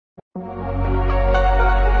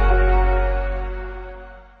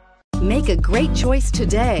Make a great choice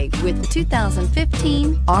today with the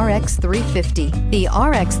 2015 RX 350. The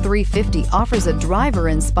RX 350 offers a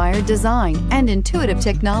driver-inspired design and intuitive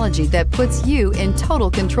technology that puts you in total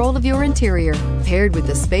control of your interior. Paired with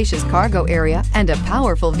a spacious cargo area and a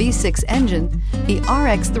powerful V6 engine, the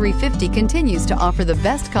RX 350 continues to offer the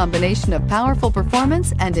best combination of powerful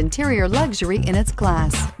performance and interior luxury in its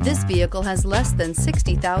class. This vehicle has less than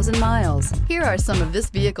 60,000 miles. Here are some of this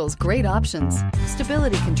vehicle's great options: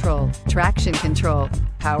 stability control, traction control,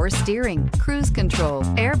 power steering, cruise control,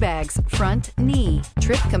 airbags, front knee,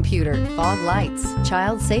 trip computer, fog lights,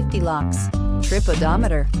 child safety locks, trip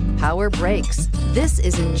odometer, power brakes. This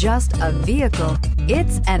isn't just a vehicle,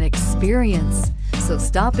 it's an experience. So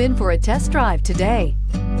stop in for a test drive today.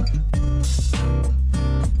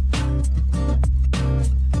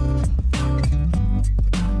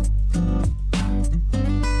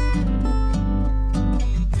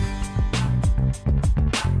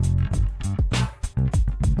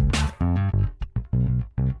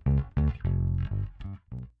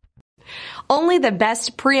 Only the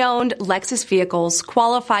best pre-owned Lexus vehicles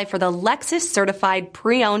qualify for the Lexus Certified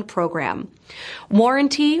Pre-Owned program.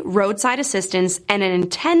 Warranty, roadside assistance, and an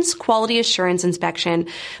intense quality assurance inspection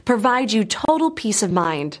provide you total peace of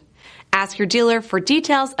mind. Ask your dealer for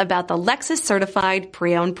details about the Lexus Certified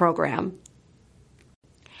Pre-Owned program.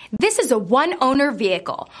 This is a one-owner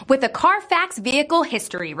vehicle with a Carfax Vehicle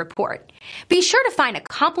History Report. Be sure to find a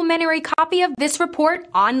complimentary copy of this report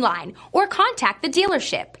online or contact the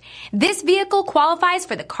dealership. This vehicle qualifies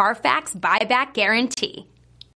for the Carfax Buyback Guarantee.